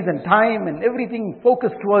energies and time and everything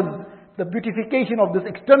focused towards the beautification of this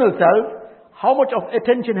external self, how much of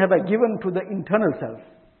attention have I given to the internal self?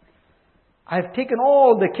 I have taken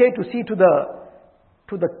all the care to see to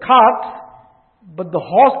the cart, but the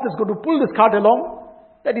horse that's going to pull this cart along,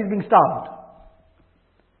 that is being starved.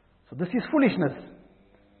 So this is foolishness.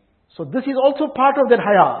 So this is also part of that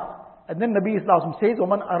haya. And then Nabi Islam says,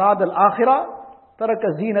 وَمَنْ أَرَادَ الْآخِرَةِ تَرَكَ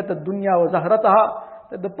زِينَةَ الدُّنْيَا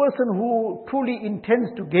وَزَهْرَتَهَا, that the person who truly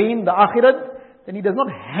intends to gain the akhirat, then he does not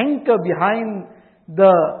hanker behind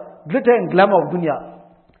the glitter and glamour of dunya.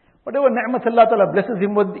 Whatever ni'mat Allah Ta'ala blesses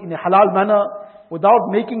him with in a halal manner,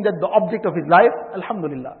 without making that the object of his life,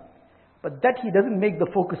 alhamdulillah. But that he doesn't make the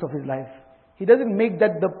focus of his life. He doesn't make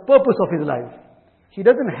that the purpose of his life. He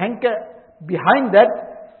doesn't hanker behind that,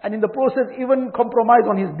 and in the process even compromise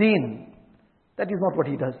on his deen. That is not what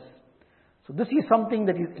he does. So this is something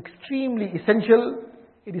that is extremely essential.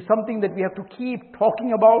 It is something that we have to keep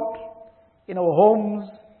talking about in our homes,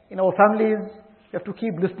 in our families. We have to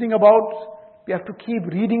keep listening about. We have to keep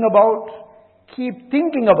reading about, keep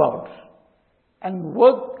thinking about, and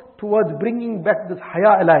work towards bringing back this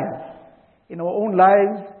haya alive in our own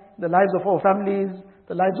lives, the lives of our families,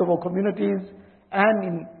 the lives of our communities, and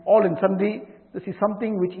in all in sundry. This is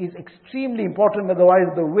something which is extremely important.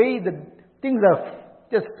 Otherwise, the way that things are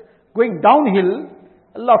just going downhill,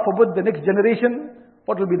 Allah forbid the next generation,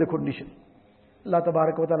 what will be the condition? Allah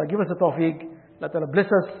Tabarak wa Ta'ala give us a tawfiq. Allah Ta'ala bless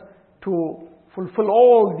us to fulfill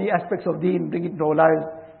all the aspects of deen, bring it into our lives,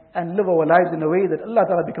 and live our lives in a way that Allah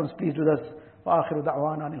Ta'ala becomes pleased with us. Wa akhiru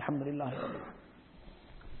da'wana alhamdulillah.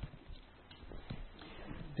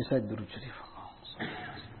 Recite Durood Sharif.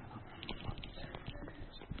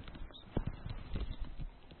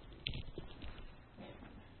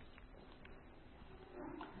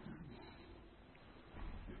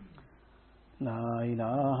 La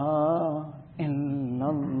ilaha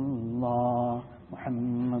illallah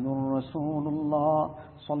Muhammadur Rasulullah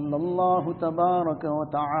sallallahu tabaraka wa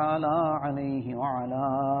ta'ala alayhi wa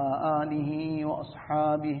ala alihi wa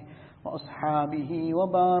ashabihi wa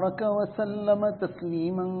baraka wa sallama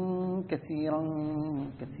tasliman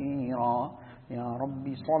kathiran. Ya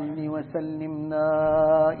Rabbi salli wa sallim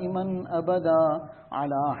daiman abada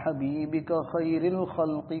ala habibika khairil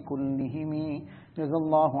khalqi kullihim.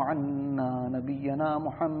 Jazallahu anna nabiyyana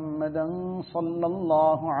Muhammadan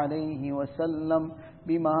sallallahu alayhi wa sallam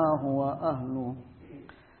bima huwa ahlu.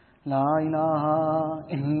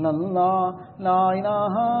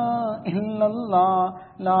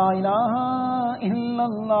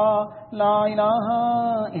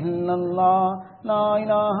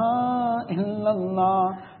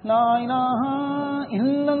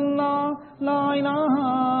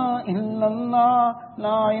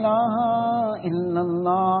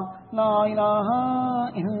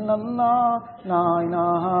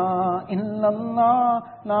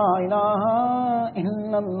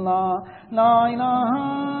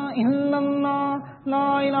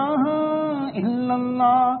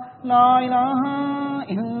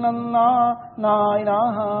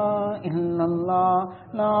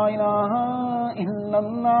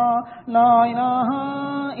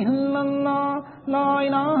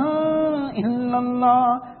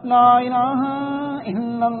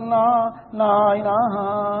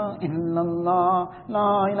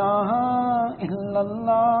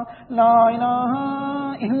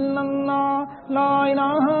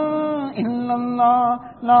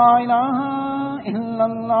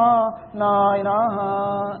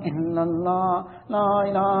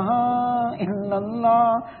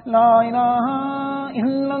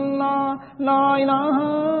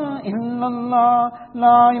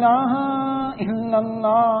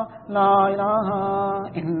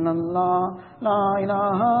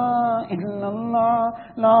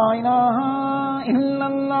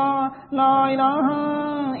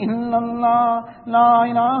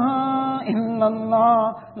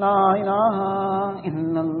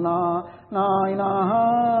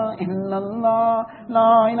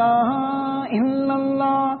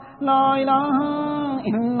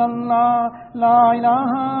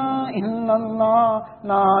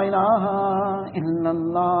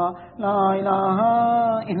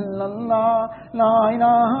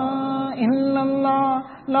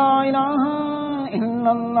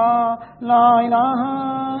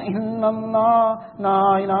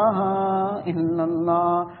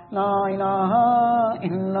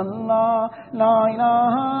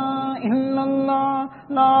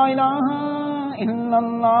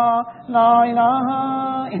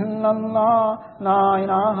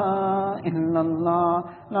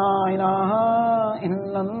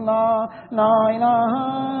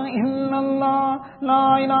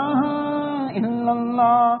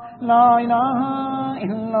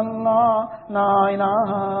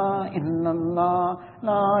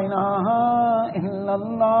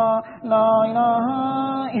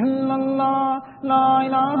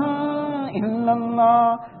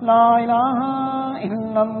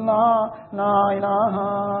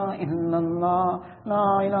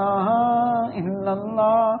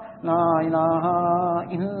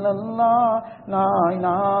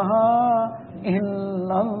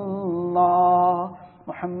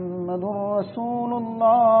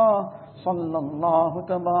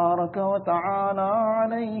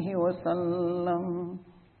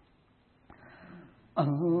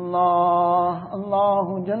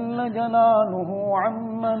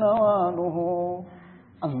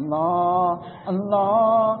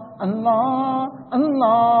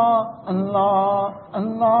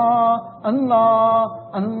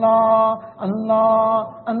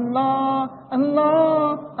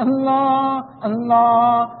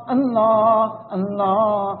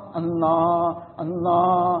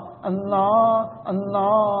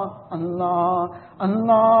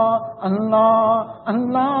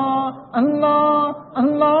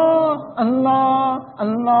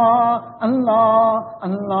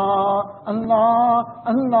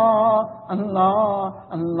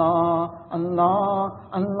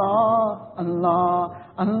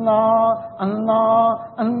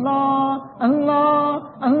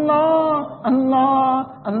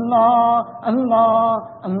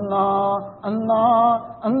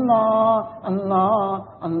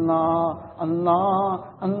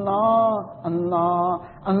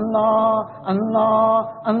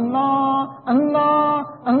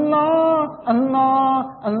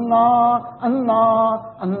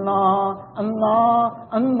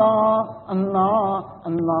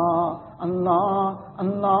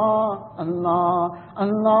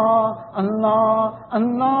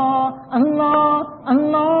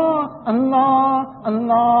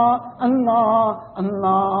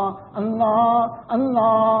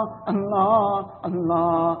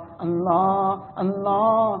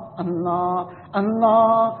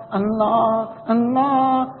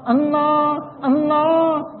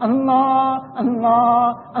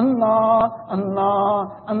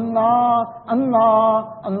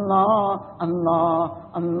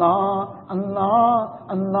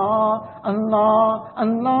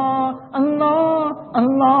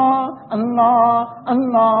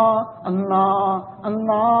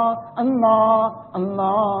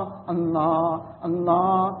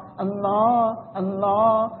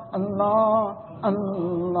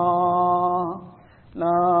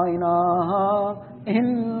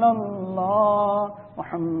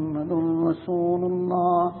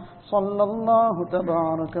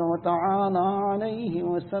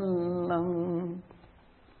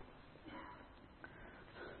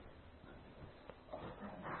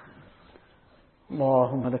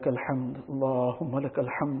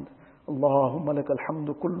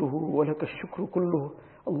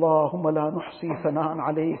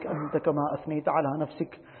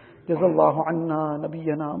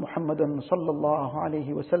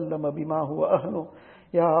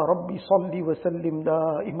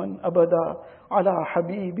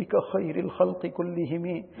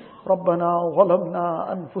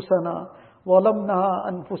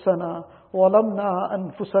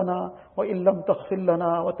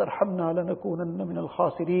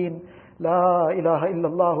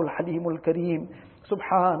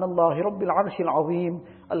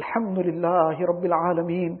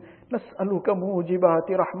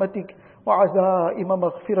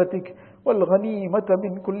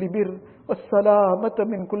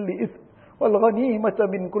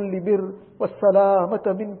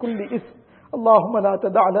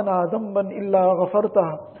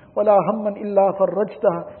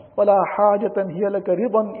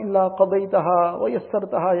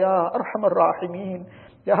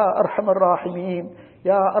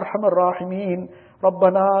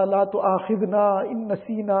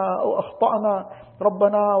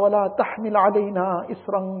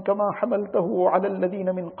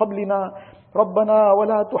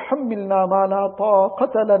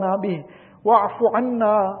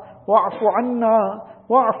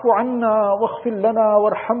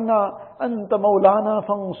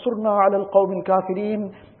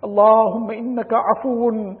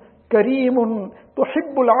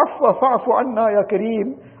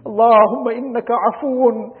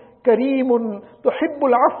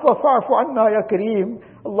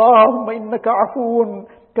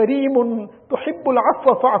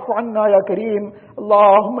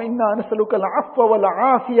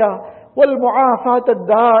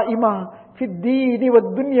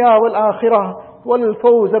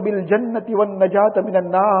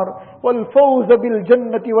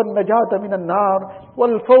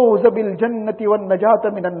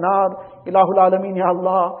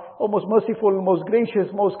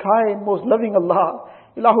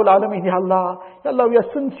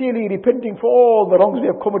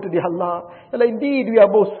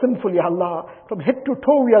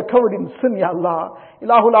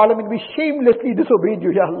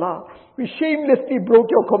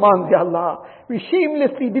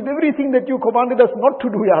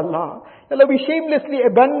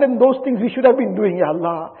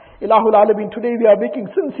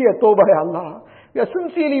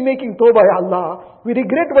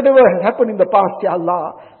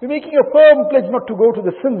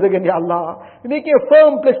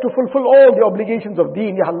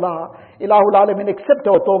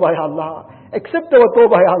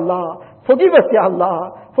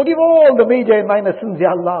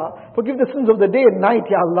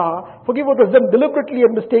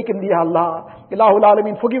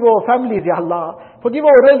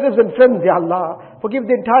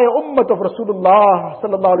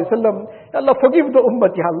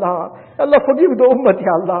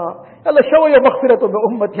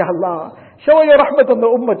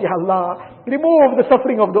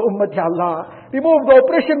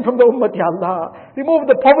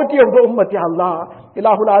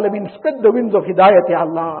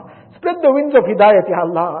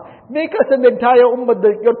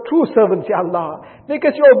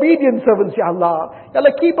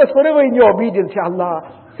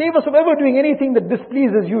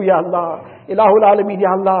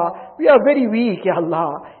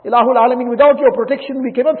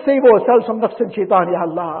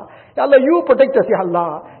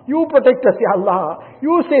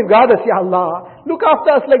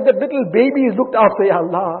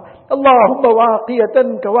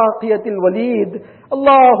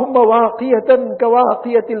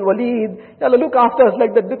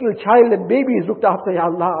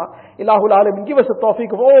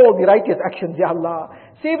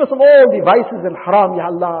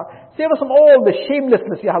 Save us from all the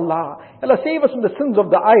shamelessness, Ya Allah. Allah, save us from the sins of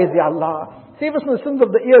the eyes, Ya Allah. Save us from the sins of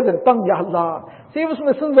the ears and tongue, Ya Allah. Save us from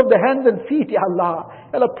the sins of the hands and feet, Ya Allah.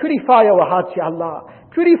 Allah, purify our hearts, Ya Allah.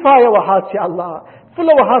 Purify our hearts, Ya Allah. Fill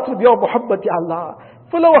our hearts with your muhabbat, Ya Allah.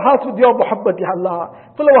 Fill our hearts with your muhabbat, Ya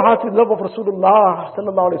Allah. Fill our hearts with love of Rasulullah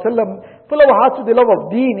sallallahu alaihi wasallam. Fill our hearts with the love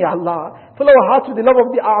of deen, Ya Allah. Fill our hearts with the love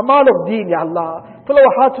of the a'mal of deen, Ya Allah. Fill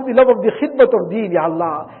our hearts with the love of the khidmat of deen, Ya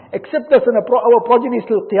Allah. Accept us and our progeny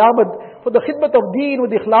till qiyamah for the khidmat of deen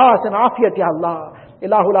with ikhlas and afiyat, Ya Allah.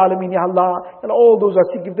 Ilahul Alameen, Ya Allah. And all those who are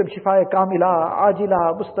sick, give them shifaya kamila,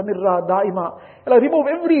 ajila, mustamirra, daima. Allah, remove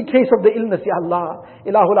every trace of the illness, Ya Allah.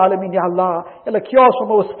 Ilahul Alameen, Ya Allah. Allah, cure us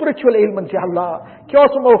from our spiritual ailments, Ya Allah. Cure us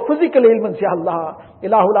from our physical ailments, Ya Allah.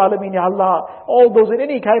 Ilahul Alameen, Ya Allah. All those in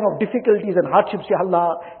any kind of difficulties and hardships, Ya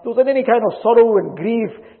Allah. Those in any kind of sorrow and grief.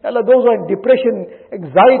 Ya Allah, those who are in depression,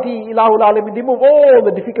 anxiety, Ilahul Alameen. Remove all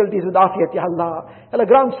the difficulties with afiyat, Ya Allah. Allah,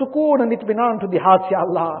 grant sukoon and itminan to the hearts, Ya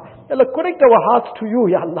Allah. Allah, connect our hearts to you,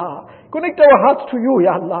 Ya Allah. Connect our hearts to you,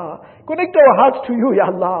 Ya Allah. Connect our hearts to you, Ya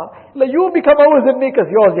Allah. Allah, you become ours and make us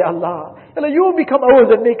yours, Ya Allah. Allah, you become ours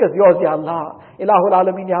and make us yours, Ya Allah. Ilahul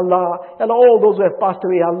Alameen, Ya Allah. Allah, all those who have passed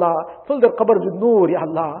away, Ya Allah. Fill their qabrs with noor, Ya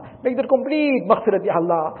Allah. Make their complete maghfirat, Ya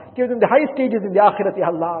Allah. Give them the high stages in the akhirat,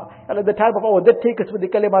 Ya Allah. Allah, at the time of our death, take us with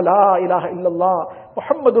the kalima, La ilaha illallah,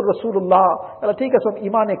 Muhammadur Rasulullah. Allah, take us on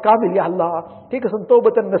iman kamil, Ya Allah. Take us on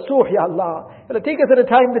tawbatan nasuh, Ya Allah. Allah, take us at a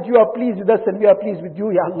time that you are pleased with us and we are pleased with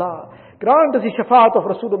you, Ya Allah. Grant us the shafaat of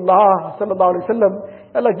Rasulullah sallallahu alaihi wasallam.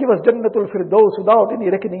 Allah, give us Jannatul Firdaus without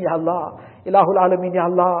any reckoning, Ya Allah. Ilahul Alameen, Ya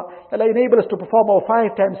Allah. Allah, enable us to perform our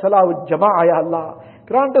 5 times salah with jama'ah, Ya Allah.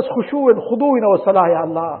 Grant us khushu and khudu in our salah, Ya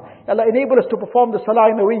Allah. Allah, enable us to perform the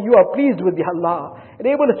salah in a way you are pleased with, Ya Allah.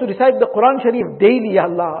 Enable us to recite the Quran Sharif daily, Ya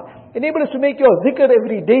Allah. Enable us to make your zikr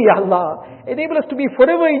every day, Ya Allah. Enable us to be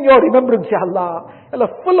forever in your remembrance, Ya Allah. Allah,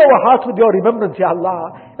 fill our hearts with your remembrance, Ya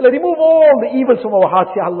Allah. Allah, remove all the evils from our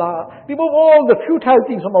hearts, Ya Allah. Remove all the futile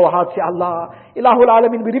things from our hearts, Ya Allah. Ilahul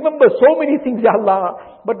Alameen, we remember so many things, Ya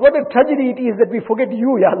Allah. But what a tragedy it is that we forget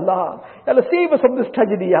you, Ya Allah. Allah, save us from this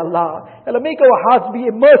tragedy, Ya Allah. Allah, make our hearts be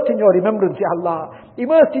immersed in your remembrance, Ya Allah.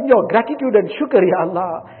 Immersed in your gratitude and shukr, Ya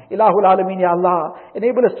Allah. Ilahul Alameen, Ya Allah.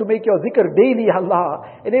 Enable us to make your zikr daily, Ya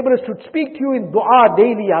Allah. Enable us to speak to you in dua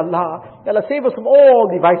daily, Ya Allah. Allah, save us from all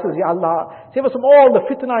the vices, Ya Allah. Save us from all the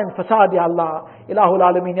fitna and fasad, Ya Allah. Ilahul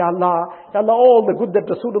Alameen, Ya Allah. Ya Allah, all the good that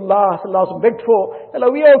Rasulullah sallallahu alaihi wasallam begged for.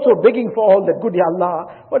 Allah, we also begging for all that good, Ya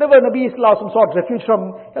Allah. Whatever Nabi sallallahu alaihi wasallam sought refuge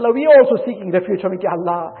from, Allah, we also seeking refuge from it, Ya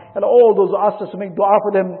Allah. Allah, all those who asked us to make dua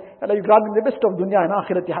for them, Allah, you grant them the best of dunya and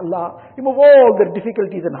akhirat, Ya Allah. Remove all their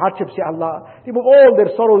difficulties and hardships, Ya Allah. Remove all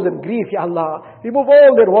their sorrows and grief, Ya Allah. Remove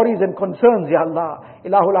all their worries and concerns, Ya Allah.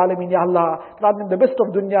 Ilahul Alameen, Ya Allah. Grant them the best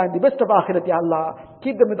of dunya and the best of akhirat, Ya Allah.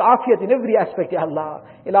 Keep them with afiyat in every aspect, Ya Allah.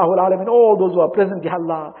 Ilahul Alameen, all those who are present, Ya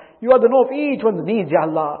Allah. You are the know of each one's needs, Ya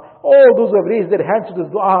Allah. All those who have raised their hands to this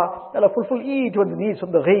dua, Allah, fulfill each one's needs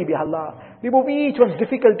from the ghaib, Ya Allah. Remove each one's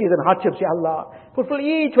difficulties and hardships, Ya Allah. Fulfill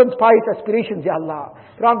each one's pious aspirations, Ya Allah.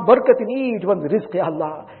 Grant barakat in each one's rizq, Ya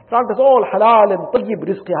Allah. Grant us all halal and tayyib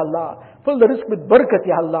rizq, Ya Allah. Fill the rizq with barakat,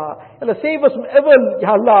 Ya Allah. Allah, save us from ever,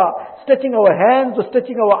 Ya Allah, stretching our hands or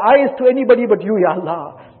stretching our eyes to anybody but you, Ya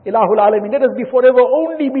Allah. Ilahul Alameen, let us be forever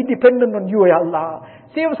only be dependent on you, Ya Allah.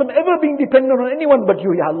 Save us from ever being dependent on anyone but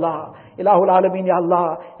you, Ya Allah. Ilahul Alameen, Ya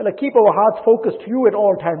Allah. Allah, keep our hearts focused to you at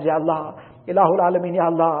all times, Ya Allah. Ilahul Alameen, Ya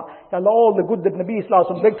Allah. Ya Allah, all the good that Nabi Sallallahu Alaihi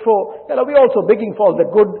Wasallam begged for, Ya Allah, we also begging for all the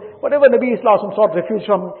good. Whatever Nabi Sallallahu Alaihi Wasallam sought refuge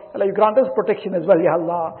from, Allah, you grant us protection as well, Ya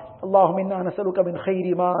Allah. Allahumma inna nas'aluka min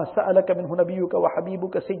khayri ma sa'alaka minhu nabiyyuka wa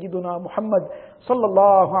habibuka sayyiduna Muhammad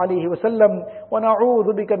sallallahu alayhi wa sallam, wa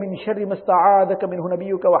na'udhu bika min sharri ma sta'adaka minhu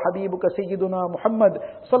nabiyyuka wa habibuka sayyiduna Muhammad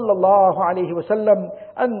sallallahu alayhi wa sallam.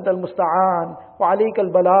 Anta al-musta'an wa alayka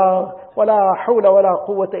al-balagh wa la hawla wa la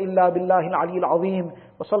quwwata illa billahi al-'ali al-'azim.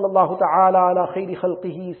 وصلى الله تعالى على خير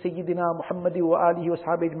خلقه سيدنا محمد وآله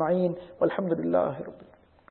وصحبه أجمعين والحمد لله رب العالمين.